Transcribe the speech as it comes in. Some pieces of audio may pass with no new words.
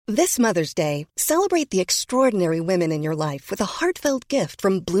This Mother's Day, celebrate the extraordinary women in your life with a heartfelt gift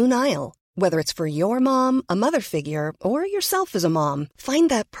from Blue Nile. Whether it's for your mom, a mother figure, or yourself as a mom, find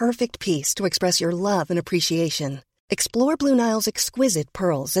that perfect piece to express your love and appreciation. Explore Blue Nile's exquisite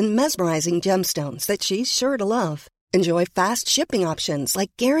pearls and mesmerizing gemstones that she's sure to love. Enjoy fast shipping options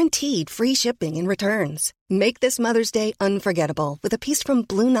like guaranteed free shipping and returns. Make this Mother's Day unforgettable with a piece from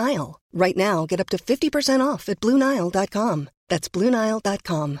Blue Nile. Right now, get up to 50% off at BlueNile.com. That's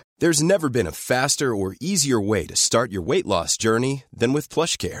BlueNile.com. There's never been a faster or easier way to start your weight loss journey than with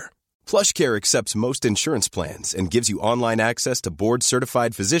PlushCare. PlushCare accepts most insurance plans and gives you online access to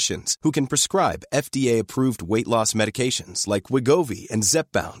board-certified physicians who can prescribe FDA-approved weight loss medications like Wegovy and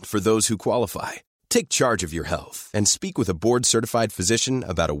Zepbound for those who qualify. Take charge of your health and speak with a board-certified physician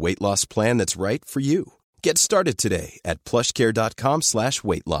about a weight loss plan that's right for you. Get started today at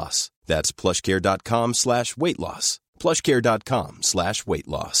plushcare.com/weightloss. That's plushcare.com/weightloss.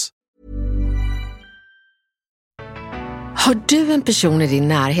 plushcare.com/weightloss. Har du en person i din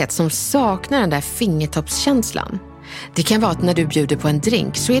närhet som saknar den där fingertoppskänslan? Det kan vara att när du bjuder på en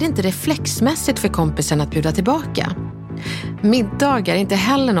drink så är det inte reflexmässigt för kompisen att bjuda tillbaka. Middagar är inte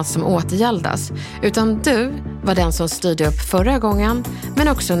heller något som återgäldas, utan du var den som styrde upp förra gången, men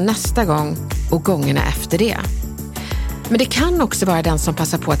också nästa gång och gångerna efter det. Men det kan också vara den som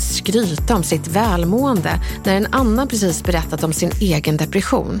passar på att skryta om sitt välmående när en annan precis berättat om sin egen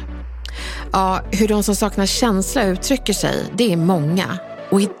depression. Ja, hur de som saknar känsla uttrycker sig, det är många.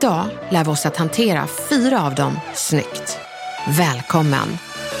 Och idag lär vi oss att hantera 4 av dem snyggt. Välkommen!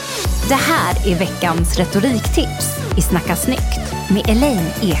 Det här är veckans retoriktips i Snacka snyggt med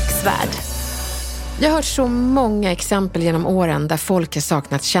Elaine Eksvärd. Jag har hört så många exempel genom åren där folk har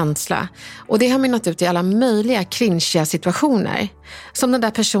saknat känsla. Och det har mynnat ut i alla möjliga cringiga situationer. Som den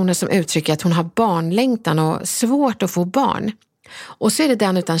där personen som uttrycker att hon har barnlängtan och svårt att få barn. Och så är det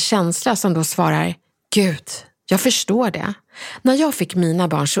den utan känsla som då svarar: Gud, jag förstår det. När jag fick mina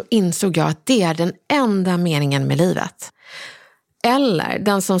barn så insåg jag att det är den enda meningen med livet. Eller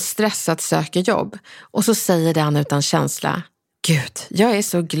den som stressat söker jobb och så säger den utan känsla: Gud, jag är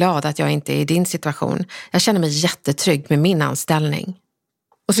så glad att jag inte är i din situation. Jag känner mig jättetrygg med min anställning.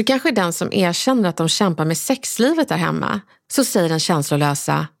 Och så kanske den som erkänner att de kämpar med sexlivet där hemma, så säger den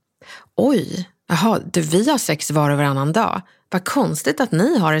känslolösa: Oj, jaha, vi har sex var och varannan dag. Vad konstigt att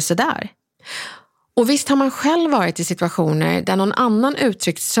ni har det så där. Och visst har man själv varit i situationer där någon annan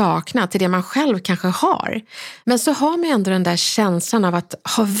uttryckt saknar till det man själv kanske har. Men så har man ändå den där känslan av att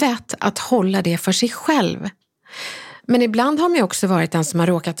ha vett att hålla det för sig själv. Men ibland har man också varit den som har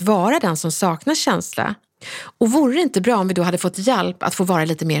råkat vara den som saknar känsla. Och vore det inte bra om vi då hade fått hjälp att få vara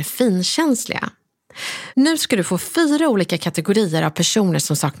lite mer finkänsliga? Nu ska du få 4 olika kategorier av personer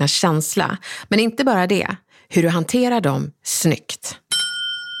som saknar känsla. Men inte bara det, hur du hanterar dem snyggt.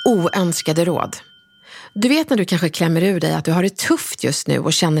 Oönskade råd. Du vet när du kanske klämmer ur dig att du har det tufft just nu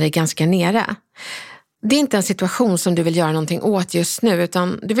och känner dig ganska nere. Det är inte en situation som du vill göra någonting åt just nu,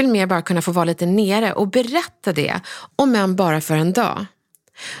 utan du vill mer bara kunna få vara lite nere och berätta det, om än bara för en dag.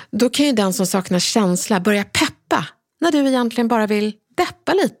 Då kan ju den som saknar känsla börja peppa när du egentligen bara vill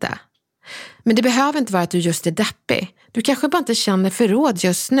deppa lite. Men det behöver inte vara att du just är deppig. Du kanske bara inte känner för råd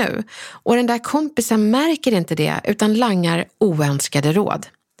just nu. Och den där kompisen märker inte det utan langar oönskade råd.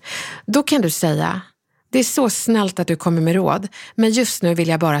 Då kan du säga: Det är så snällt att du kommer med råd, men just nu vill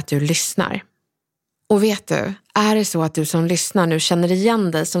jag bara att du lyssnar. Och vet du, är det så att du som lyssnar nu känner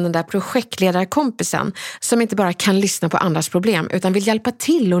igen dig som den där projektledarkompisen som inte bara kan lyssna på andras problem utan vill hjälpa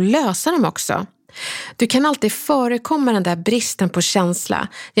till och lösa dem också? Du kan alltid förekomma den där bristen på känsla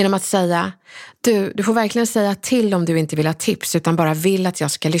genom att säga: Du får verkligen säga till om du inte vill ha tips utan bara vill att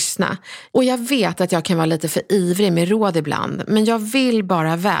jag ska lyssna. Och jag vet att jag kan vara lite för ivrig med råd ibland, men jag vill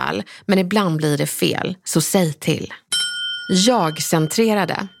bara väl, men ibland blir det fel, så säg till.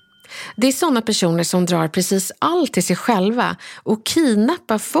 Jag-centrerade. Det är sådana personer som drar precis allt till sig själva och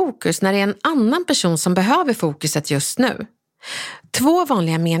kidnappar fokus när det är en annan person som behöver fokuset just nu. 2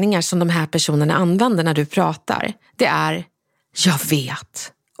 vanliga meningar som de här personerna använder när du pratar, det är: jag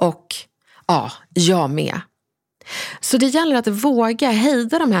vet och ja, jag med. Så det gäller att våga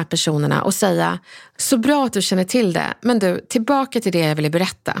hejda de här personerna och säga: så bra att du känner till det, men du, tillbaka till det jag ville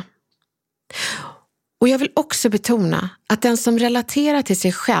berätta. Och jag vill också betona att den som relaterar till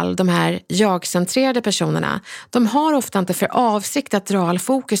sig själv, de här jag-centrerade personerna, de har ofta inte för avsikt att dra all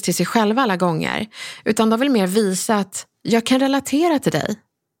fokus till sig själva alla gånger, utan de vill mer visa att jag kan relatera till dig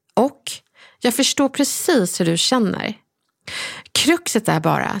och jag förstår precis hur du känner. Kruxet är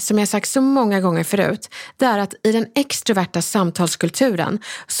bara, som jag sagt så många gånger förut, det är att i den extroverta samtalskulturen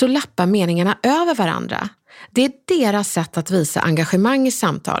så lappar meningarna över varandra. Det är deras sätt att visa engagemang i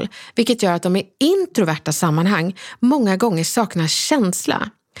samtal, vilket gör att de i introverta sammanhang många gånger saknar känsla.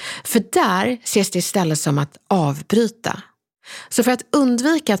 För där ses det istället som att avbryta. Så för att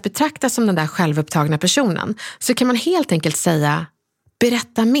undvika att betraktas som den där självupptagna personen så kan man helt enkelt säga: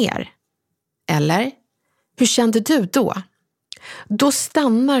 berätta mer. Eller, hur kände du då? Då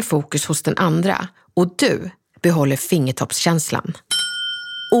stannar fokus hos den andra och du behåller fingertoppskänslan.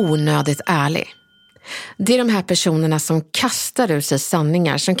 Onödigt ärlig. Det är de här personerna som kastar ur sig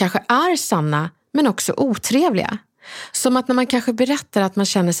sanningar som kanske är sanna men också otrevliga. Som att när man kanske berättar att man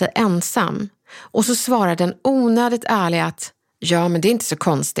känner sig ensam och så svarar den onödigt ärliga att ja, men det är inte så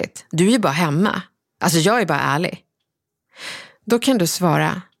konstigt. Du är ju bara hemma. Alltså jag är bara ärlig. Då kan du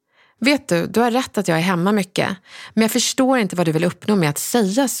svara: vet du har rätt att jag är hemma mycket, men jag förstår inte vad du vill uppnå med att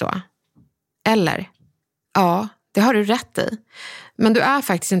säga så. Eller, ja, det har du rätt i. Men du är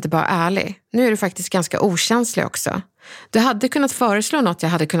faktiskt inte bara ärlig. Nu är du faktiskt ganska okänslig också. Du hade kunnat föreslå något jag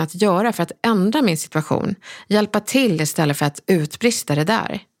hade kunnat göra för att ändra min situation. Hjälpa till istället för att utbrista det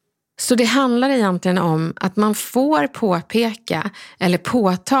där. Så det handlar egentligen om att man får påpeka eller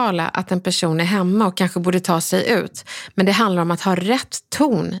påtala att en person är hemma och kanske borde ta sig ut. Men det handlar om att ha rätt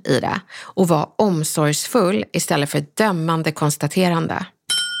ton i det och vara omsorgsfull istället för dömande konstaterande.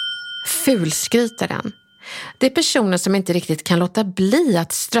 Fulskrytaren. Det är personer som inte riktigt kan låta bli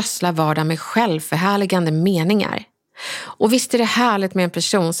att strössla vardagen med självförhärligande meningar. Och visst är det härligt med en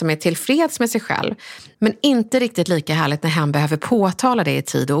person som är tillfreds med sig själv, men inte riktigt lika härligt när han behöver påtala det i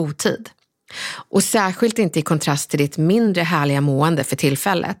tid och otid. Och särskilt inte i kontrast till ditt mindre härliga mående för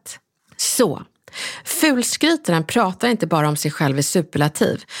tillfället. Så, fulskrytaren pratar inte bara om sig själv i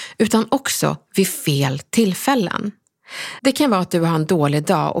superlativ, utan också vid fel tillfällen. Det kan vara att du har en dålig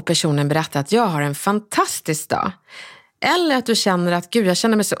dag och personen berättar att jag har en fantastisk dag. Eller att du känner att gud, jag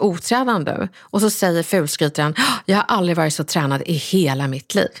känner mig så otränad nu. Och så säger fulskrytaren: jag har aldrig varit så tränad i hela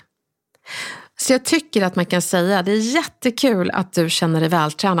mitt liv. Så jag tycker att man kan säga: det är jättekul att du känner dig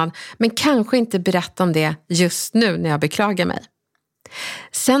vältränad, men kanske inte berätta om det just nu när jag beklagar mig.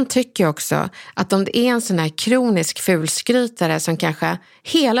 Sen tycker jag också att om det är en sån här kronisk fulskrytare som kanske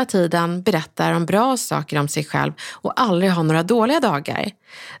hela tiden berättar om bra saker om sig själv och aldrig har några dåliga dagar,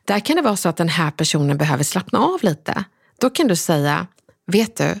 där kan det vara så att den här personen behöver slappna av lite. Då kan du säga: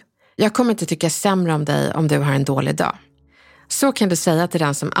 vet du, jag kommer inte tycka sämre om dig om du har en dålig dag. Så kan du säga till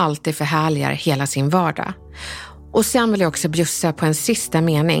den som alltid förhärligar hela sin vardag. Och sen vill jag också bjussa på en sista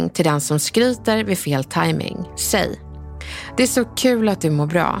mening till den som skryter vid fel timing. Säg: det är så kul att du mår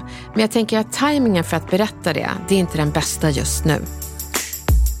bra, men jag tänker att timingen för att berätta det är inte den bästa just nu.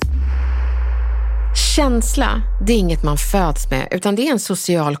 Känsla, det är inget man föds med, utan det är en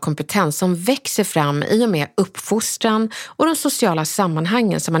social kompetens som växer fram i och med uppfostran och de sociala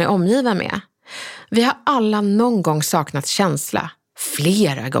sammanhangen som man är omgiven med. Vi har alla någon gång saknat känsla,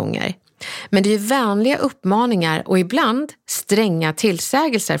 flera gånger. Men det är vänliga uppmaningar och ibland stränga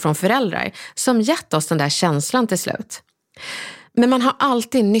tillsägelser från föräldrar som gett oss den där känslan till slut. Men man har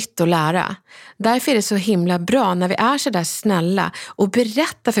alltid nytt att lära. Därför är det så himla bra när vi är så där snälla och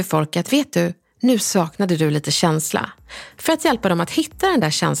berättar för folk att vet du, nu saknade du lite känsla. För att hjälpa dem att hitta den där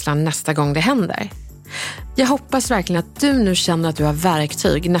känslan nästa gång det händer. Jag hoppas verkligen att du nu känner att du har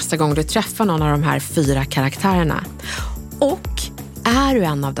verktyg nästa gång du träffar någon av de här 4 karaktärerna. Och är du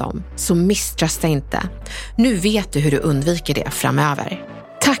en av dem, så misströsta inte. Nu vet du hur du undviker det framöver.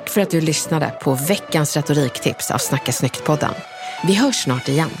 Tack för att du lyssnade på veckans retoriktips av Snacka Snyggt-podden. Vi hörs snart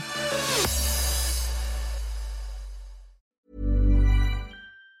igen.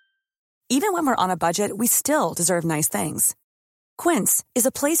 Even when we're on a budget, we still deserve nice things. Quince is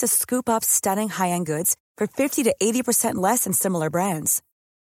a place to scoop up stunning high-end goods for 50 to 80% less than similar brands.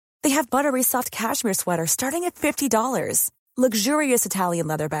 They have buttery soft cashmere sweaters starting at $50, luxurious Italian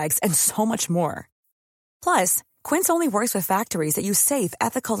leather bags, and so much more. Plus, Quince only works with factories that use safe,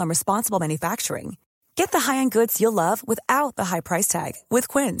 ethical, and responsible manufacturing. Get the high-end goods you'll love without the high price tag with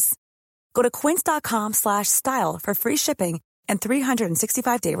Quince. Go to quince.com/style for free shipping and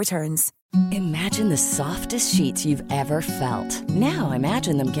 365-day returns. Imagine the softest sheets you've ever felt. Now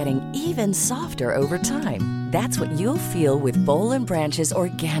imagine them getting even softer over time. That's what you'll feel with Boll & Branch's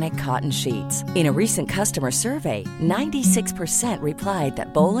organic cotton sheets. In a recent customer survey, 96% replied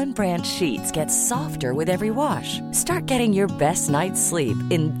that Boll & Branch sheets get softer with every wash. Start getting your best night's sleep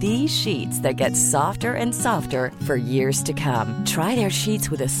in these sheets that get softer and softer for years to come. Try their sheets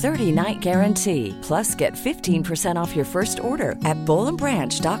with a 30-night guarantee. Plus, get 15% off your first order at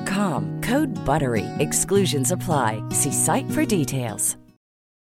bollandbranch.com. Code BUTTERY. Exclusions apply. See site for details.